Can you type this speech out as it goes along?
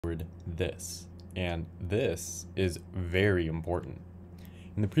word this, and this is very important.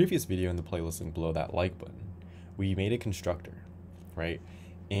 In the previous video in the playlist link below that like button, we made a constructor, right?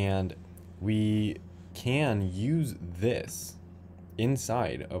 And we can use this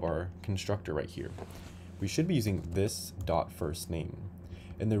inside of our constructor right here. We should be using this dot first name.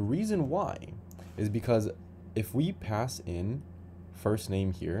 And the reason why is because if we pass in first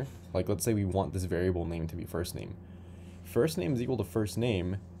name here, like let's say we want this variable name to be first name is equal to first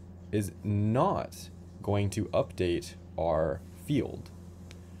name is not going to update our field.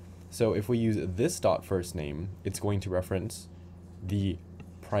 So if we use this dot first name, it's going to reference the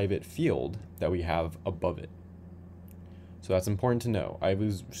private field that we have above it. So that's important to know. I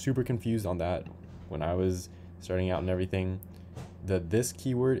was super confused on that when I was starting out and everything. This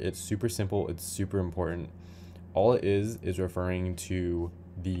keyword, it's super simple, it's super important. All it is referring to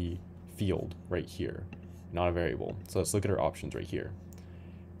the field right here, not a variable. So let's look at our options right here.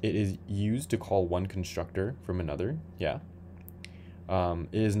 It is used to call one constructor from another, yeah. It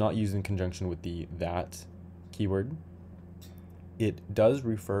is not used in conjunction with the that keyword. It does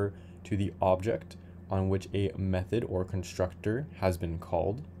refer to the object on which a method or constructor has been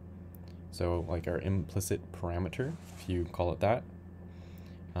called. So like our implicit parameter, if you call it that.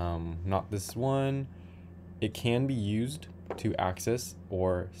 Not this one. It can be used to access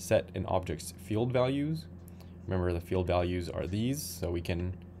or set an object's field values. Remember, the field values are these, so we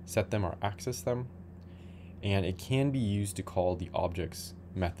can set them or access them. And it can be used to call the object's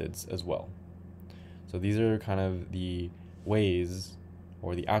methods as well. So these are kind of the ways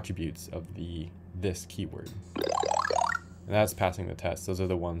or the attributes of this keyword. And that's passing the test. Those are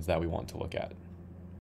the ones that we want to look at.